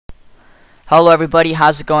Hello everybody,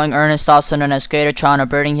 how's it going? Ernest, also known as Creator Toronto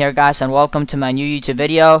Birding here, guys, and welcome to my new YouTube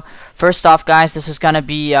video. First off, guys, this is gonna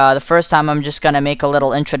be the first time I'm just gonna make a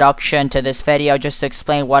little introduction to this video just to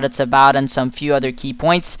explain what it's about and some few other key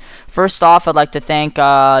points. First off, I'd like to thank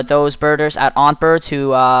those birders at Birds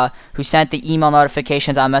who sent the email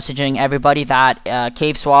notifications on messaging everybody that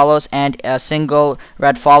cave swallows and a single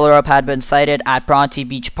red follower-up had been sighted at Bronte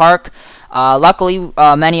Beach Park. Luckily,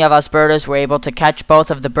 many of us birders were able to catch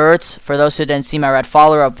both of the birds. For those who didn't see my red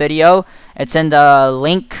follower-up video, it's in the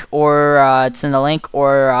link or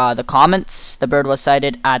the comments. The bird was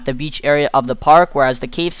sighted at the beach area of the park, whereas the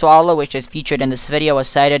cave swallow, which is featured in this video, was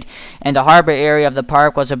sighted in the harbor area of the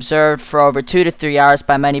park. Was observed for over 2 to 3 hours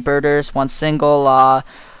by many birders. One single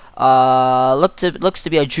looks to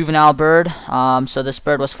be a juvenile bird. So this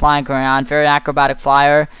bird was flying around, very acrobatic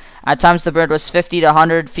flyer. At times the bird was 50 to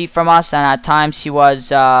 100 feet from us, and at times he was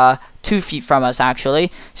 2 feet from us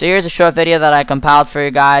actually. So here's a short video that I compiled for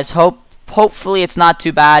you guys. Hopefully it's not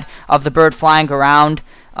too bad of the bird flying around.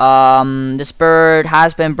 This bird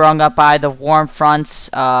has been brung up by the warm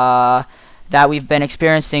fronts that we've been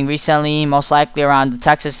experiencing recently, most likely around the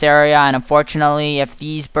Texas area, and unfortunately if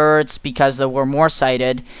these birds, because there were more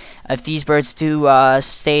sighted, if these birds do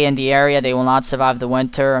stay in the area, they will not survive the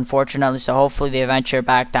winter, unfortunately. So hopefully they venture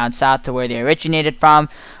back down south to where they originated from.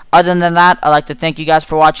 Other than that, I'd like to thank you guys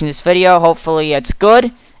for watching this video. Hopefully it's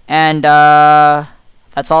good, and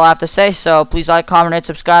that's all I have to say. So please like, comment, and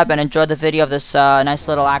subscribe, and enjoy the video of this nice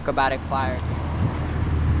little acrobatic flyer.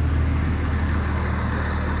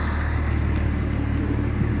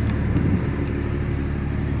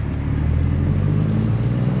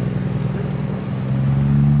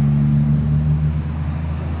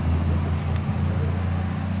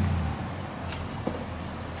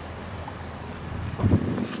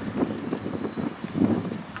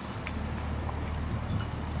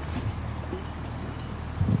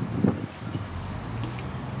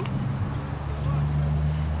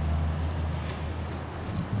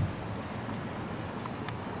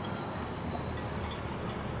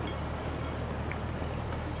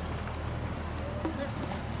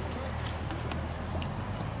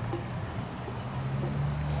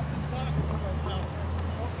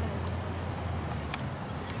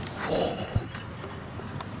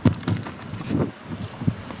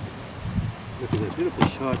 Look at that beautiful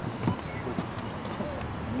shot.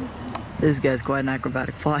 This guy's quite an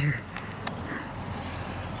acrobatic flyer.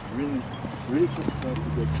 Really took time to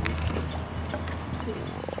get to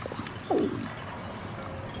it.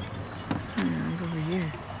 Yeah, he's over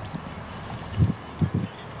here.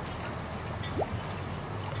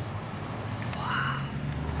 Wow.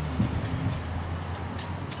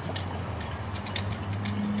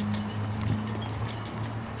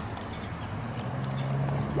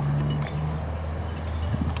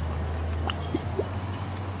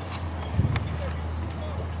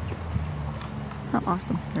 I lost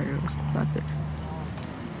him. There he goes. Back there.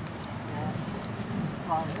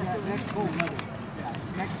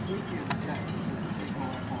 Next weekend.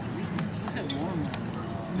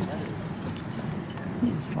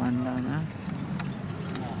 He's flying down there.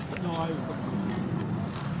 No,